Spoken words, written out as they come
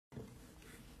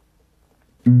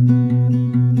Hands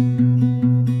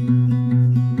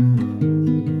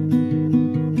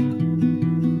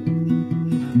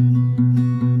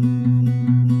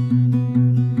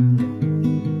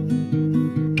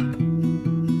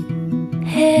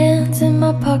in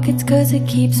my pockets cause it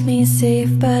keeps me safe,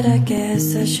 but I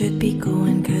guess I should be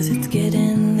going cause it's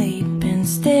getting late. Been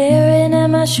staring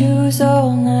at my shoes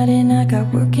all night and I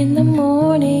got work in the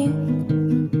morning.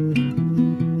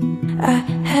 I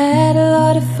had a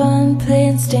lot of fun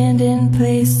playing stand in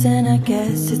place, and I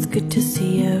guess it's good to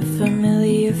see a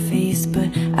familiar face, but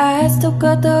I still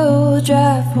got the whole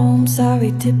drive home.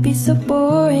 Sorry to be so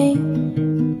boring,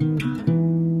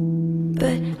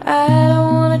 but I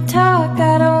don't wanna talk,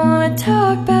 I don't wanna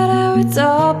talk about how it's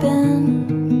all been.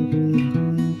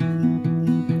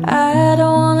 I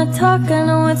don't wanna talk, I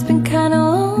know it's been kinda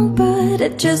long, but I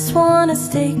just wanna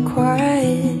stay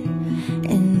quiet.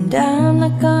 And I'm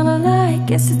not gonna lie,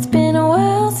 guess it's been a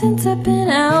while since I've been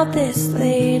out this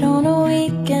late on a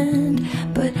weekend.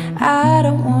 But I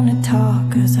don't wanna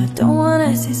talk, cause I don't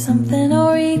wanna say something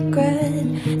I'll regret.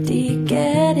 Do you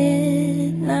get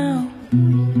it now?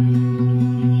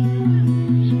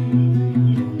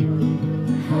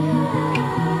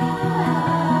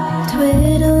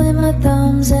 Twiddling my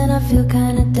thumbs and I feel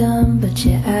kinda dumb, but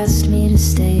you asked me to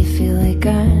stay, feel like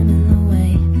I'm in the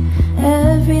way.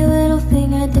 Every little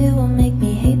thing I do will make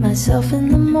me hate myself in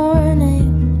the morning.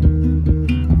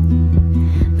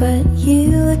 But you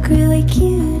look really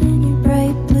cute in your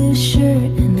bright blue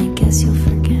shirt, and I guess you'll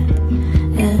forget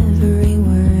every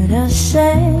word I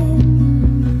say.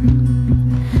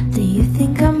 Do you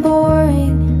think I'm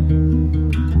boring?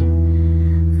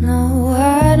 No,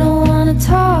 I don't wanna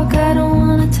talk, I don't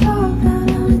wanna talk about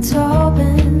how it's all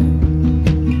been.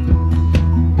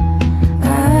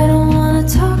 I don't wanna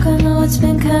talk, I know it's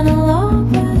been kinda long,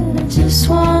 but I just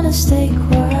wanna stay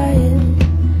quiet.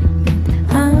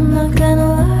 I'm not gonna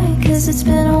lie, cause it's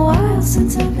been a while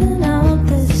since I've been out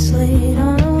this late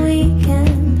on a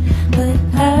weekend. But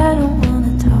I don't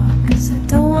wanna talk, cause I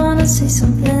don't wanna say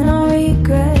something I'll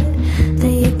regret. Do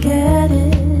you get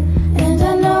it? And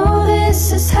I know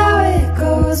this is how it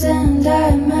goes, and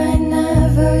I might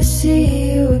never see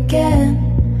you again.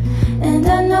 And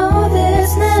I know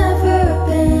there's never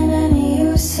been any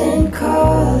use in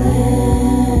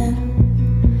calling.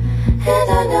 And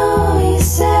I know you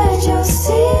said you'll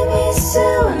see me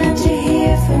soon, and you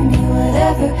hear from me,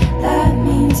 whatever that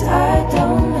means, I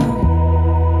don't know.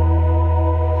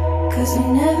 Cause we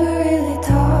never really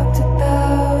talked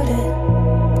about it.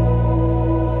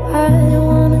 I don't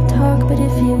wanna talk, but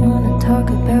if you wanna talk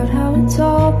about how it's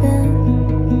all been.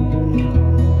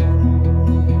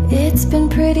 It's been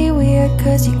pretty weird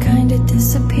cause you kinda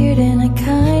disappeared, and I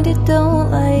kinda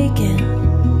don't like it.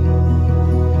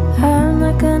 I'm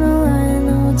not gonna lie, I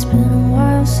know it's been a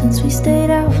while since we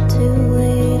stayed out too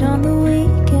late on the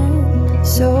weekend.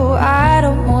 So I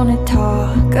don't wanna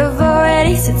talk, I've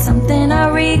already said something I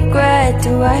regret.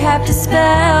 Do I have to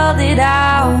spell it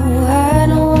out? Oh, I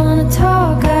don't wanna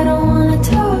talk, I